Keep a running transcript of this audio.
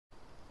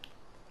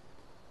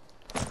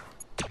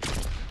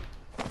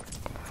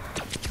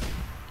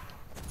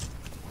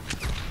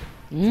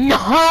No!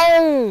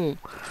 Oh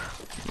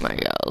my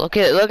god, look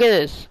at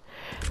this.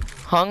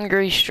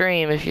 Hungry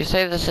stream. If you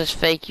say this is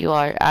fake, you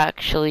are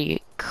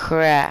actually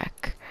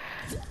crack.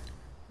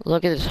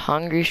 Look at this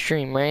hungry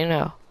stream right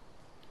now.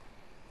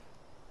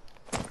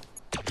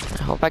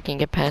 I hope I can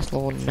get past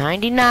level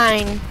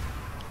 99.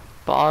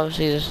 But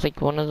obviously this is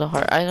like one of the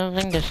hard. I don't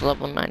think this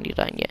level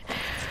 99 yet.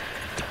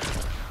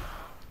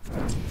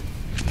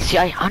 See,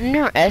 I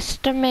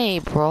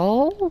underestimate,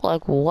 bro.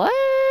 Like what?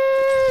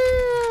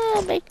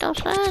 Makes no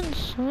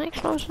sense.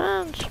 Makes no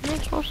sense.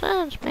 Makes no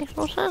sense. Makes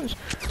no sense.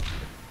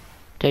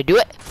 Did I do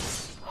it?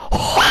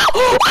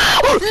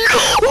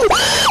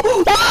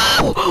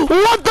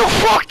 What the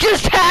fuck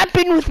just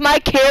happened with my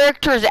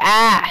character's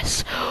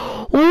ass?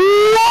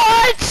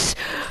 What?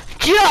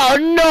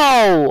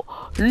 No,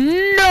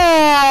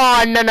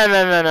 no,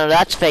 no,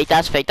 that's fake,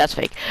 that's fake, that's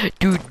fake.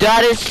 Dude,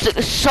 that is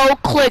so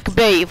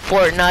clickbait,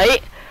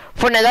 Fortnite.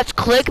 Fortnite, that's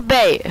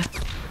clickbait.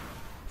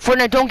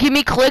 Fortnite, don't give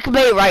me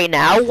clickbait right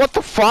now. What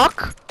the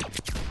fuck?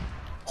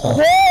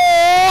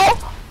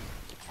 Oh!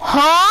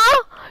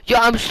 Huh?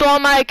 Yeah, I'm still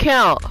on my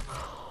account.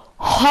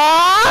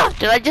 Huh?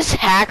 Did I just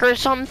hack or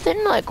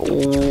something? Like,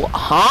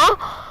 huh?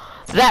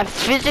 That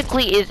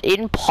physically is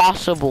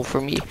impossible for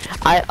me.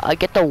 I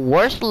get the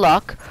worst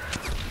luck.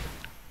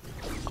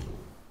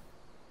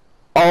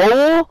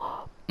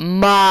 Oh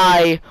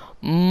my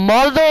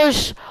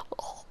mother's.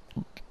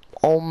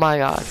 Oh my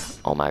god.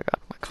 Oh my god.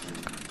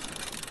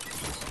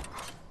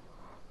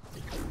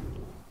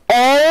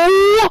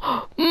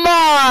 Oh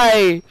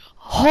my.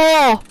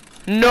 Oh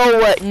no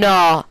way.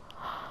 Nah.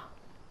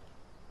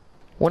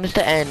 When is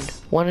the end?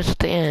 When is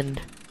the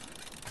end?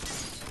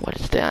 What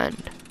is the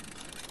end?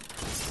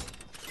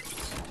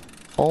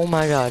 Oh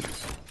my god.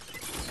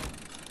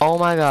 Oh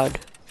my god.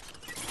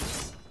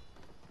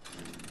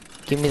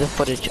 Give me the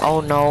footage. Oh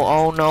no,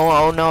 oh no,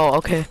 oh no.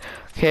 Okay.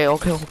 Okay,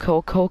 okay, okay,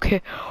 okay,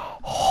 okay.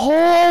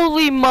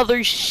 Holy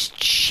mother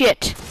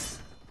shit.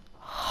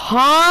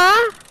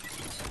 Huh?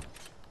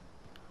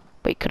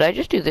 Wait, could I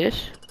just do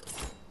this?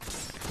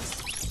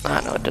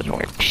 Ah, no, it doesn't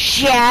work.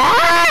 Shit!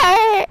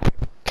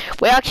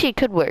 Wait, actually it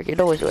could work. It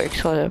always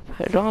works. So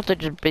I don't have to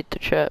just beat the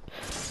trap.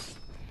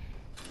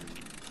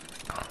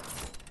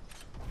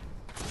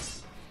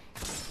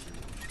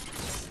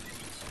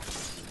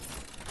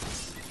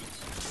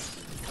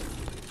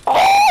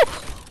 Oh!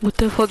 What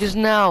the fuck is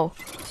now?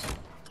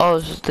 Oh,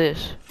 this is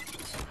this.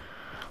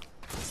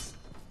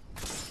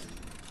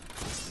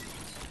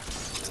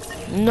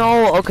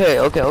 No, okay,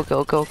 okay, okay,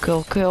 okay, okay,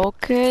 okay,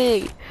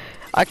 okay.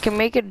 I can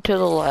make it to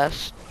the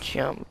last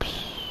jumps.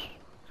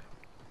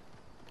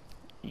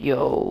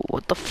 Yo,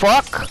 what the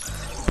fuck?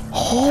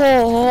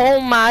 Oh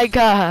my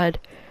god.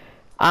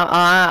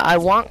 I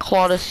want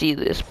Claw to see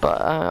this, but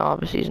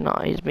obviously he's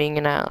not. He's being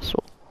an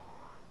asshole.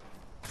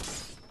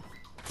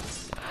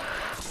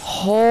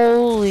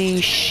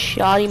 Holy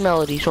shoddy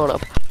melody, sort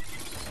of.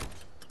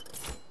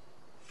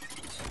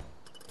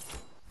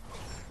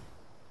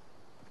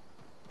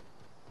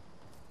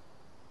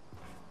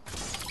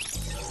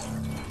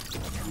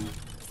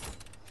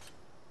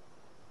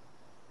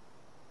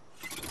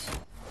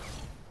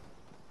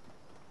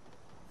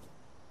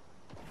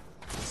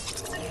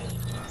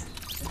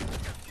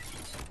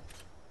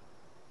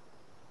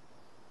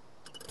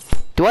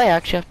 Do I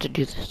actually have to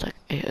do this?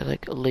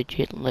 Like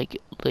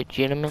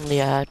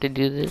legitimately, I have to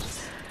do this.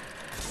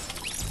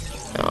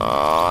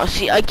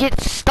 See, I get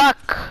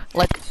stuck.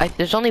 Like,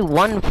 there's only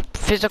one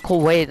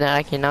physical way that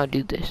I can now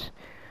do this.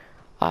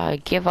 I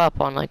give up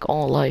on like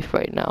all life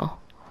right now.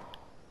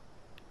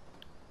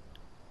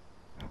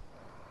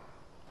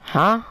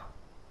 Huh?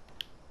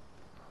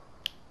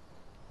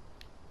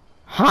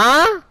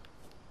 Huh?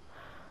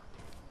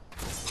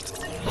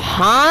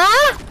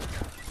 Huh?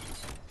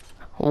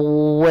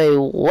 Wait,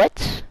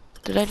 what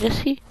did I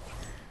just see?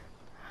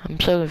 I'm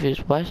so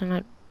confused. Why is it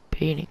not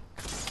painting?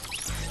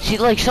 See,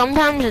 like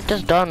sometimes it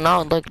just does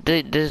not. Like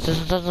this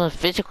doesn't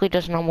physically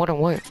does not want to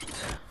work.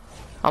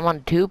 I'm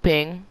on 2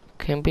 ping.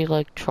 Can be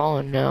like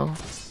trolling now.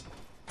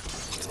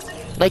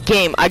 Like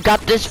game, I got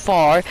this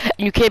far, and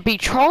you can't be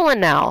trolling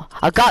now.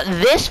 I got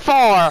this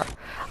far.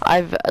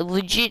 I've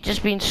legit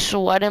just been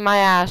sweating my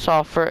ass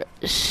off for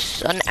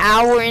an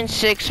hour and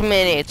 6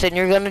 minutes, and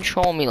you're gonna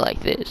troll me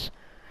like this.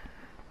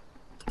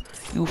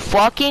 You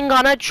fucking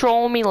gonna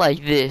troll me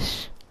like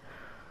this.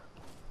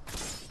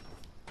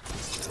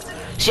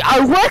 See,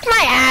 I work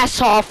my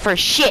ass off for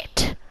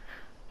shit.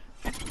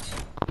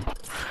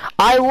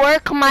 I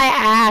work my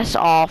ass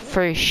off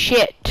for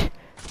shit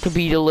to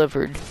be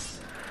delivered.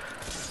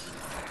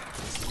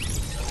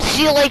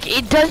 See, like,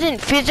 it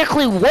doesn't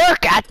physically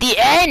work at the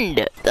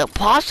end.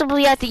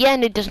 Possibly at the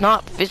end, it does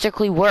not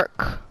physically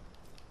work.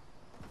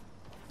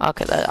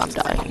 Okay, I'm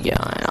dying. Yeah,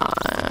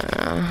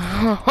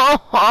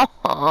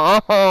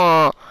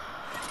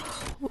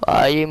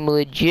 I am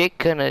legit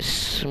gonna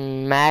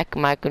smack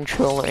my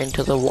controller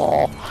into the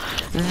wall.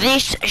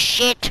 This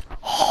shit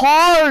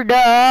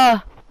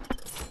harder.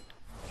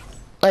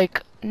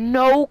 Like,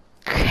 no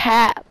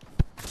cap.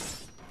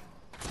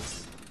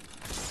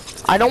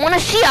 I don't want to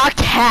see a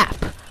cap.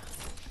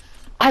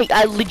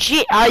 I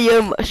legit, I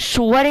am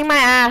sweating my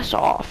ass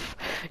off.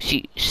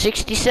 See,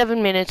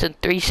 67 minutes and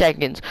 3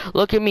 seconds.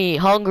 Look at me,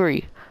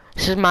 hungry.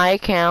 This is my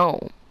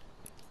account.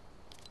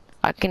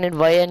 I can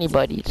invite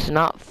anybody. It's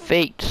not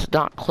fake. It's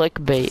not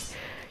clickbait.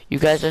 You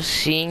guys are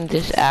seeing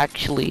this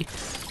actually.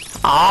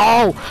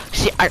 Oh,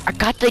 see, I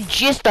got the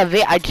gist of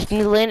it. I just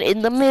need to land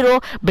in the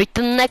middle, break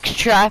the next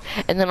trap,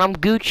 and then I'm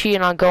Gucci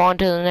and I'll go on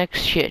to the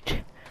next shit.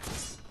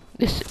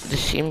 This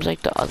seems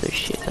like the other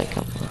shit.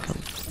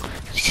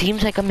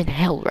 Seems like I'm in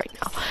hell right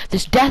now.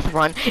 This death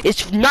run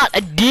is not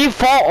a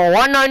default or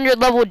 100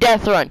 level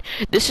death run.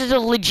 This is a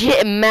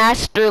legit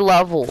master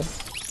level.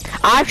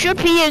 I should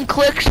be in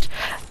clicks.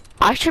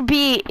 I should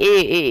be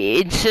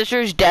in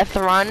Scissors death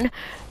run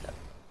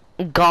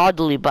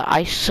godly, but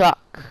I suck.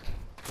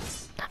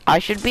 I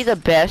should be the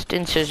best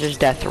in Scissors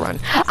death run.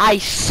 I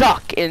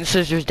suck in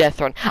Scissors death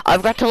run.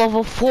 I've got to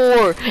level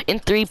 4 in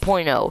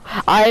 3.0.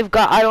 I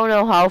don't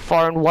know how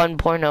far in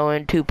 1.0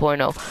 and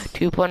 2.0.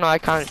 2.0 I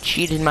kind of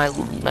cheated I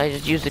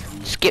just used the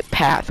skip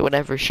path,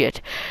 whatever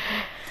shit.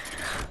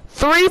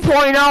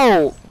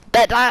 3.0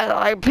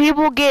 that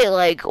people get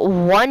like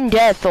 1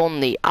 death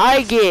only.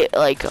 I get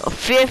like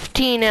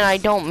 15 and I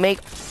don't make.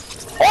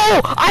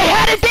 Oh, I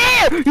had it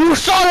there! You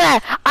saw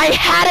that! I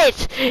had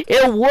it!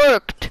 It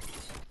worked.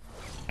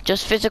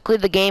 Just physically,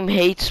 the game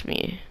hates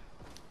me.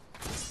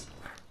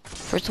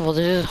 First of all,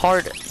 this is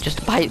hard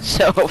just by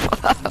itself.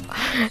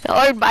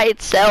 Hard by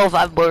itself,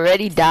 I've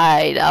already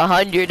died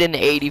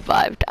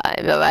 185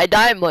 times. If I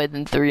die more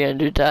than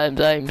 300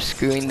 times, I'm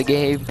screwing the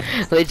game.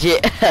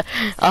 Legit.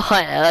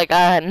 Like,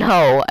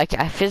 no.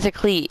 I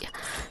physically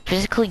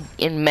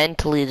and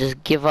mentally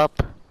just give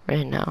up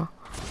right now.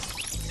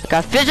 Like,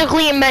 I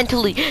physically and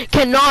mentally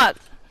cannot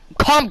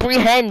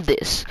comprehend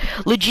this.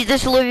 Legit,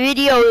 this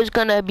video is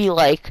gonna be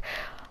like,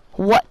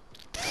 what,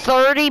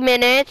 30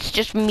 minutes?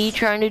 Just me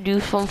trying to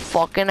do some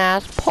fucking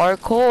ass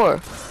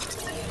parkour.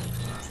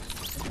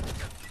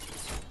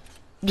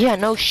 Yeah,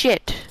 no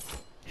shit,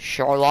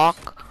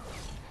 Sherlock.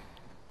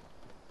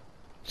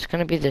 It's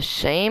gonna be the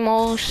same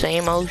old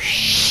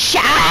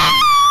shit.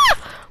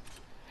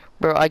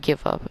 Bro, I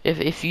give up.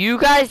 If you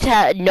guys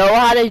know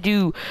how to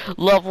do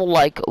level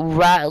like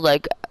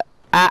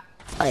at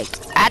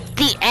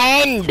the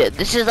end,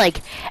 this is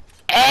like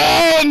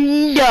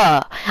end.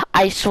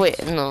 I swear.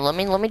 No, let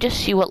me just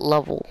see what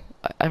level.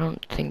 I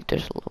don't think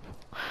there's a level.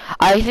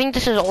 I think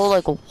this is all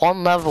like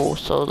 1 level,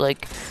 so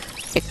like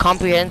it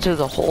comprehends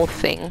the whole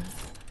thing.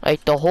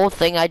 Like the whole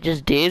thing I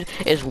just did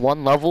is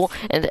 1 level,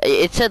 and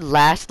it said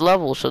last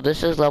level, so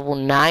this is level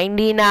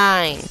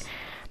 99.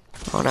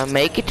 When I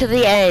make it to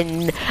the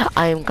end,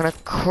 I'm gonna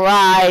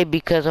cry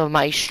because of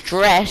my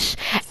stress,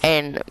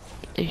 and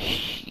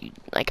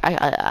like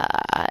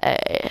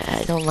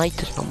I don't like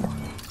this no more.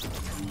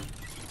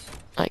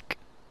 Like,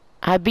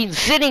 I've been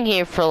sitting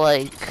here for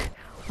like,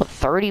 what,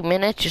 30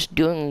 minutes just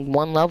doing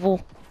 1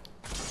 level?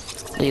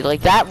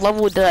 Like that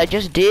level that I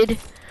just did,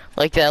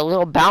 like that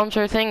little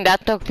bouncer thing,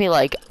 that took me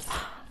like,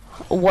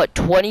 what,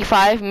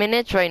 25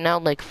 minutes? Right now,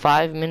 like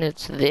 5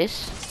 minutes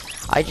this.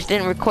 I just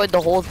didn't record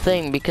the whole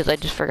thing because I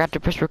just forgot to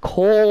press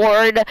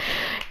record. And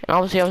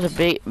obviously I was a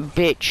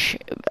bitch.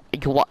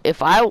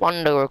 If I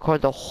wanted to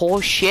record the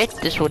whole shit,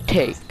 this would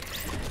take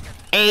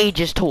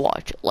ages to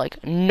watch.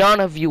 Like, none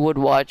of you would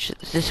watch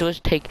this. This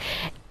would take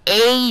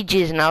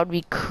ages and I would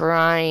be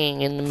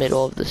crying in the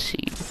middle of the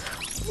scene.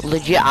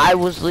 Legit, I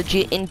was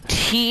legit in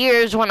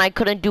tears when I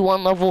couldn't do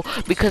 1 level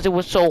because it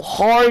was so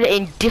hard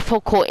and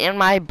difficult in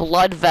my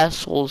blood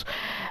vessels.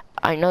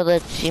 I know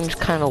that seems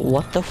kind of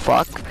what the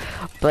fuck,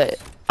 but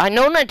I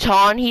know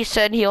Natan, he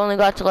said he only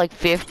got to like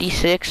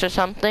 56 or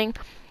something.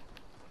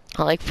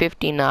 Like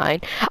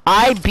 59.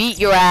 I beat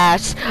your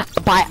ass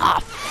by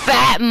a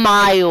fat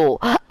mile.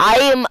 I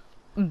am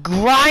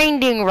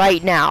grinding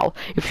right now.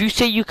 If you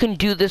say you can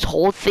do this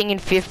whole thing in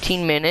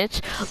 15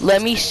 minutes,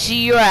 let me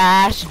see your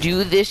ass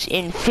do this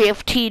in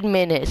 15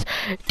 minutes.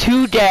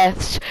 2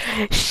 deaths,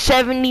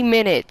 70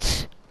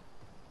 minutes.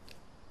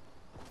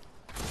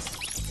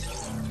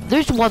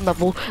 There's 1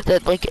 level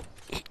that like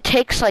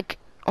takes like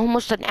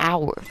almost an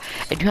hour,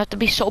 and you have to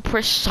be so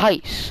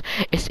precise.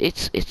 It's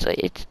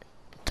like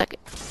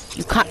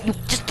you can't. You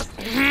just.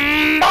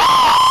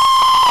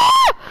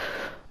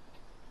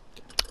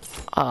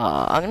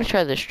 I'm gonna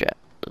try this strat.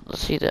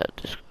 Let's see that.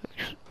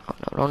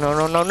 Oh, no!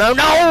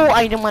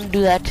 I didn't want to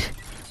do that.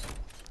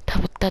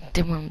 That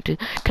didn't want to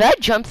do. Can I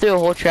jump through a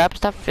whole trap?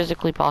 Is that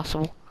physically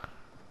possible?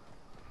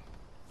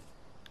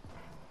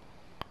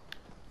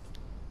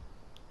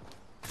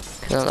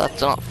 No,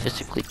 that's not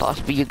physically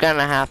possible. You're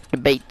gonna have to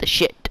bait the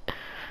shit.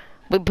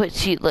 But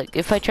see, like,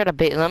 if I try to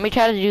bait, let me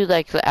try to do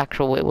like the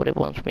actual way what it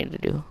wants me to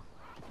do.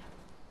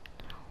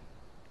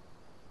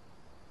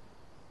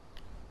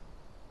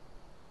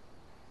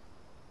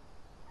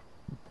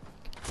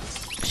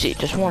 See,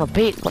 just want to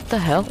bait. What the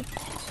hell?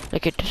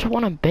 Like, I just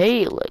want to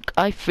bait. Like,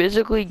 I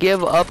physically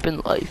give up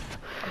in life.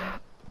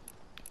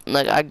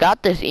 Like, I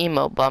got this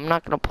emote, but I'm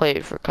not gonna play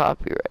it for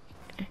copyright.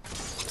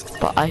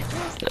 But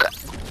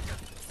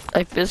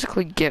I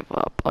physically give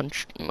up on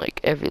like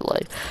every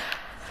life.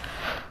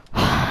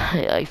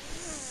 I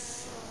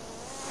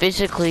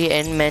physically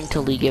and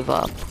mentally give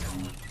up.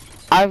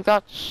 I've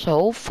got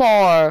so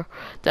far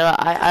that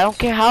I don't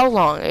care how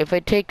long. If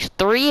it takes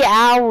 3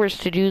 hours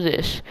to do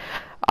this,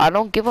 I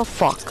don't give a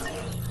fuck.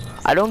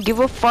 I don't give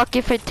a fuck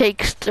if it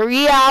takes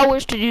 3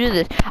 hours to do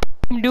this.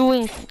 I'm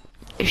doing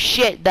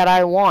shit that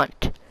I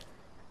want.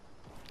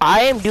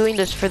 I am doing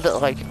this for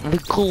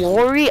the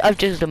glory of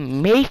just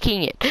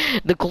making it.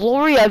 The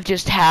glory of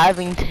just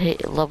having to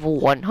hit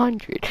level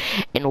 100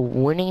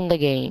 and winning the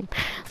game.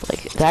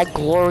 Like, that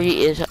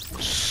glory is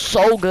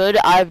so good.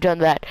 I've done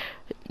that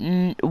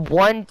 2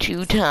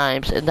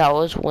 times, and that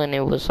was when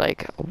it was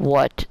like,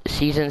 what,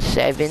 season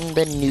 7,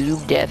 the new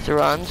death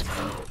runs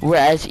were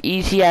as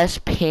easy as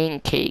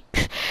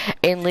pancakes.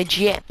 And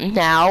legit,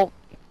 now,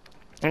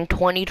 in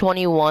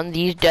 2021,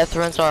 these death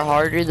runs are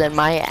harder than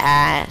my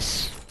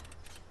ass.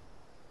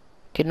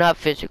 Okay, not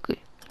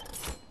physically.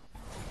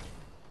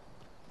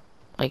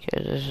 Like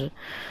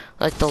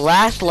the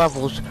last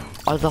levels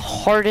are the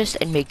hardest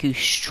and make you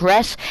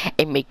stress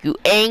and make you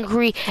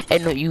angry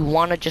and you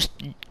wanna just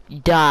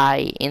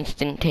die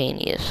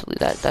instantaneously.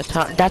 That's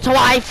how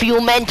I feel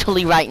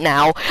mentally right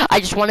now. I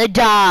just wanna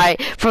die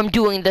from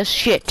doing this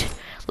shit.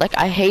 Like,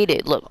 I hate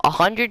it. Look,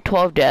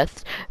 112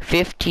 deaths,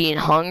 15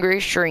 hunger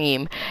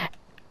stream,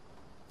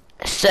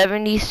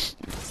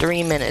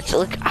 73 minutes.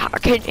 Look,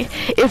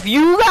 if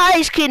you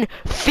guys can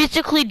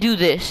physically do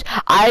this,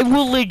 I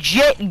will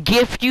legit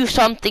gift you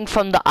something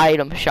from the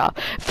item shop.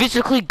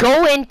 Physically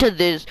go into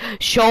this,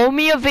 show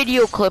me a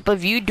video clip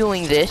of you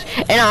doing this,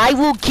 and I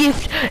will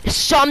gift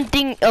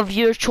something of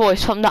your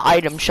choice from the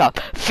item shop.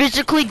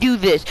 Physically do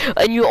this,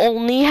 and you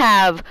only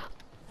have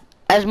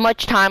as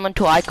much time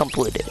until I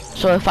complete it.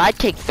 So if I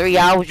take 3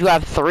 hours, you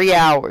have 3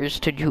 hours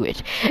to do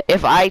it.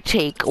 If I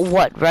take,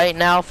 what, right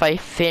now, if I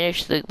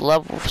finish the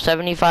level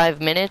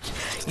 75 minutes,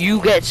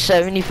 you get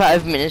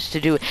 75 minutes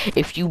to do it.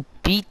 If you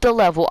beat the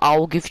level, I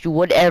will give you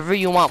whatever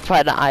you want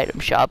from the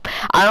item shop.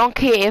 I don't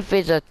care if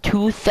it's a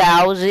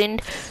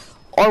 2,000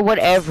 or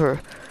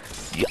whatever.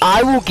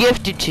 I will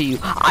gift it to you.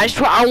 I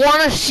swear, I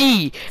want to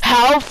see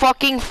how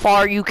fucking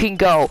far you can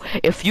go.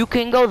 If you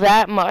can go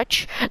that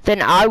much,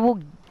 then I will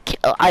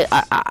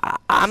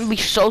I'm be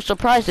so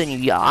surprised in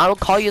you. I'll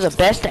call you the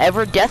best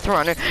ever death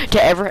runner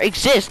to ever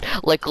exist.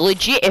 Like,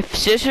 legit, if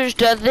Scissors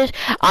does this,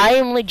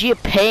 I'm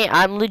legit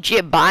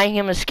buying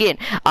him a skin.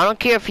 I don't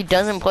care if he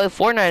doesn't play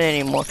Fortnite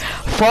anymore.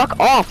 Fuck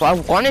off. I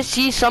want to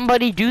see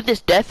somebody do this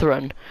death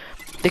run.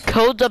 The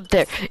code's up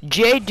there.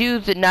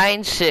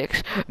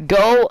 JDude96.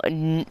 Go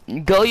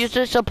use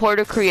the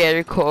supporter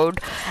creator code.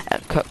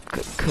 What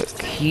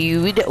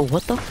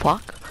the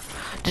fuck?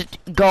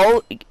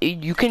 Go,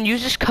 you can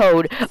use this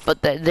code,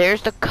 but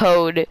there's the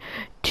code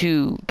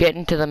to get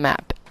into the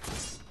map.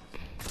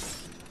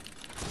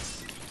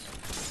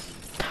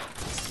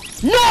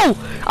 No!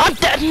 I'm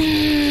dead!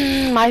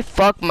 My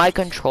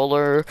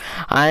controller.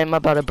 I'm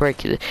about to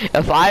break it.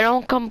 If I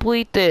don't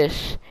complete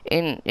this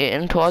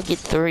until I get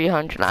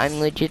 300, I'm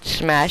legit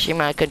smashing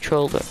my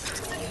controller.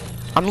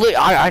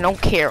 I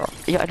don't care.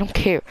 Yeah, I don't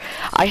care.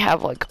 I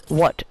have like,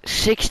 what,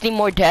 60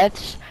 more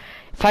deaths?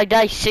 If I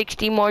die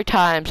 60 more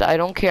times, I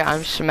don't care.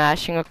 I'm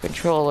smashing a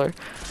controller.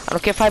 I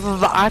don't care if I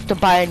have to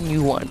buy a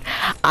new one.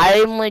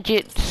 I'm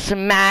legit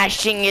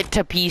smashing it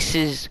to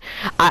pieces.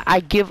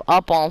 I give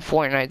up on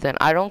Fortnite then.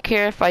 I don't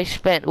care if I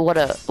spent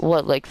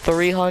like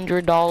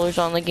 $300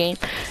 on the game.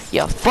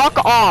 Yeah,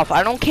 fuck off.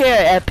 I don't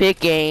care,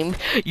 Epic Games.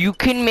 You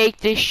can make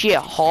this shit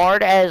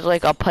hard as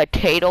like a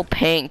potato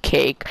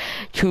pancake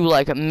to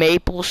like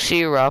maple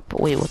syrup.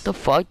 Wait, what the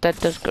fuck?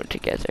 That does go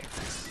together.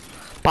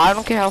 But I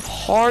don't care how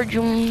hard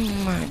you...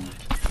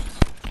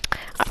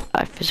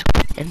 I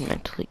physically and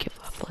mentally give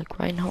up. Like,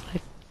 right now,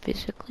 I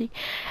physically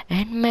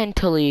and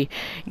mentally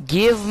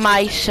give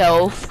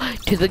myself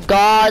to the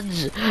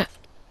gods.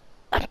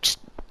 I'm just...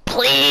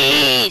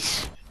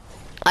 Please!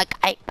 Like,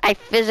 I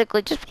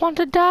physically just want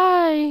to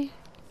die.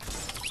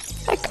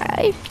 Like,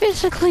 I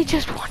physically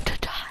just want to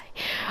die.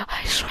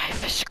 I swear, I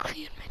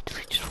physically and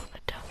mentally just want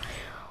to die.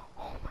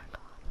 Oh my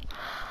god.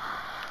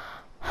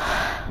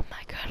 Oh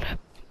my god.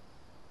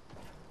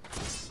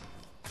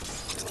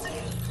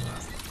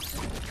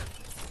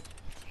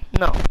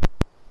 No.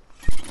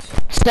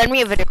 Send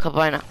me a video clip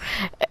right now.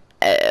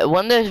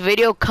 When this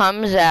video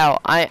comes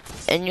out,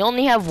 and you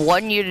only have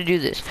 1 year to do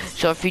this.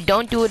 So if you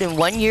don't do it in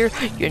 1 year,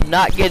 you're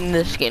not getting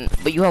the skin.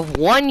 But you have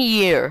 1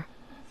 year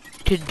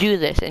to do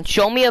this, and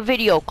show me a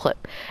video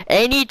clip.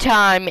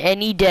 Anytime,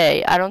 any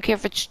day. I don't care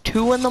if it's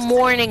 2 in the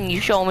morning,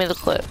 you show me the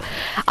clip.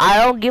 I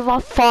don't give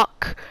a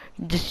fuck.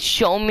 Just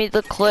show me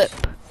the clip.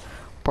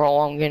 Bro,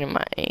 I'm getting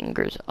my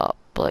angers up.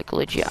 Like,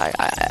 legit,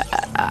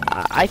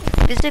 I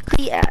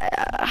physically,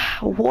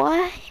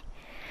 what?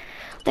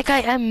 Like,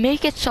 I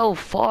make it so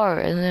far,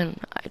 and then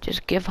I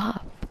just give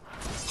up.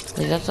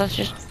 Like, that's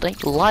just,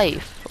 like,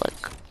 life.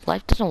 Like,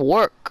 life doesn't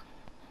work.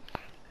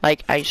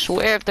 Like, I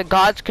swear, if the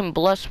gods can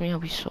bless me, I'll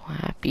be so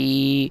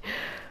happy.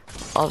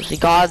 Obviously,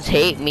 gods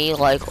hate me.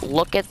 Like,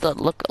 look at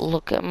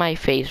my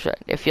face,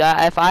 right? If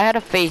I had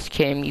a face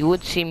cam, you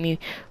would see me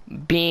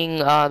being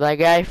that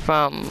guy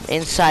from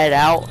Inside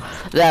Out,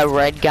 that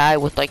red guy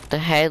with like the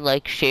head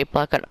like shaped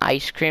like an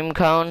ice cream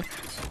cone.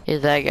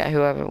 Is that guy,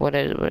 whoever, what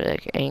is it,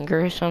 like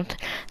anger or something?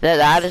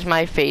 That is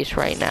my face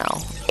right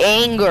now.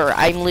 Anger.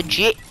 I'm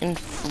legit in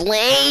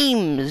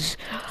flames.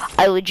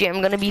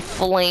 I'm gonna be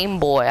Flame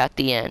Boy at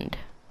the end.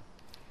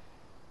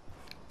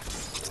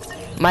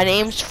 My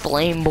name's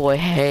Flame Boy.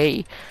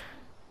 Hey,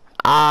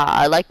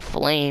 I like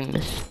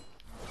flames.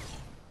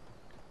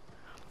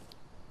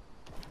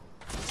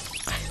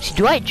 See,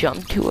 do I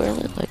jump too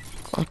early?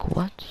 Like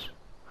what?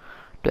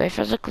 Do I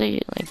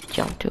physically like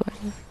jump too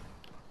early?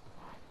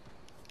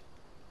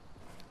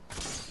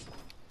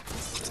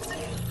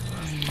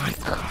 Oh my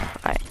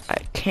god, I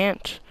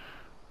can't.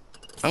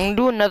 I'm gonna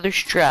do another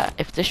strat.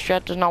 If this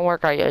strat does not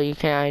work, I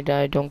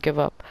don't give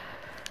up.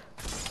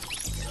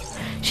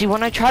 See,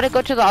 when I try to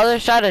go to the other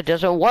side, it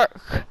doesn't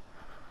work.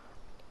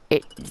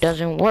 It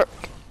doesn't work.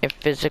 It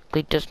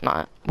physically does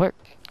not work.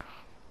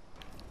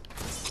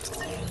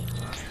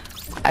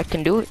 I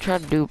can do it, try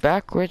to do it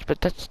backwards, but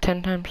that's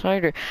 10 times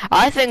harder.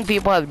 I think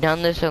people have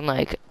done this in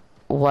like,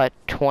 what,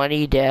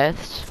 20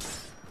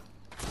 deaths?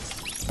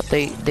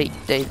 But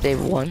they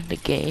won the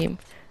game.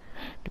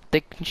 If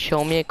they can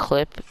show me a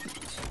clip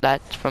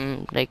that's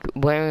from like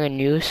wearing a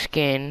new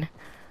skin,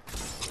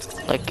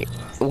 like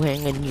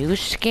wearing a new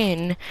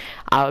skin,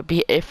 I would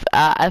be, if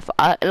I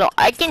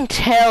can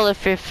tell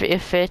if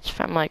it's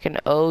from like an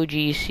OG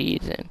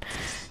season,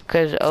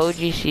 because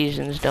OG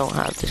seasons don't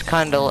have this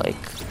kind of like,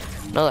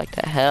 no, like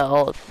the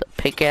health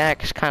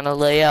pickaxe kind of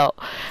layout.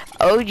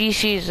 OG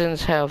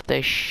seasons have the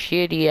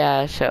shitty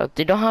ass out.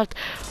 They don't have,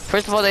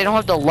 first of all, they don't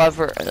have the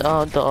lever,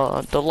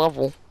 the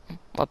level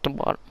at the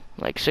bottom,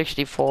 like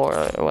 64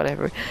 or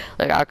whatever.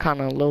 Like I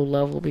kind of low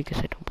level because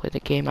I don't play the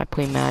game. I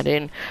play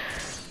Madden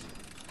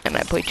and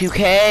I play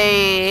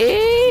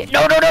 2K.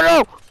 No, no, no,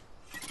 no.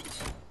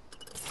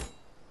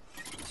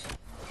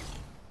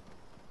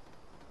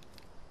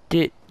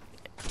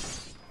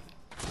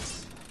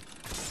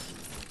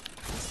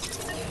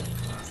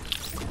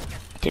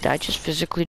 Did I just physically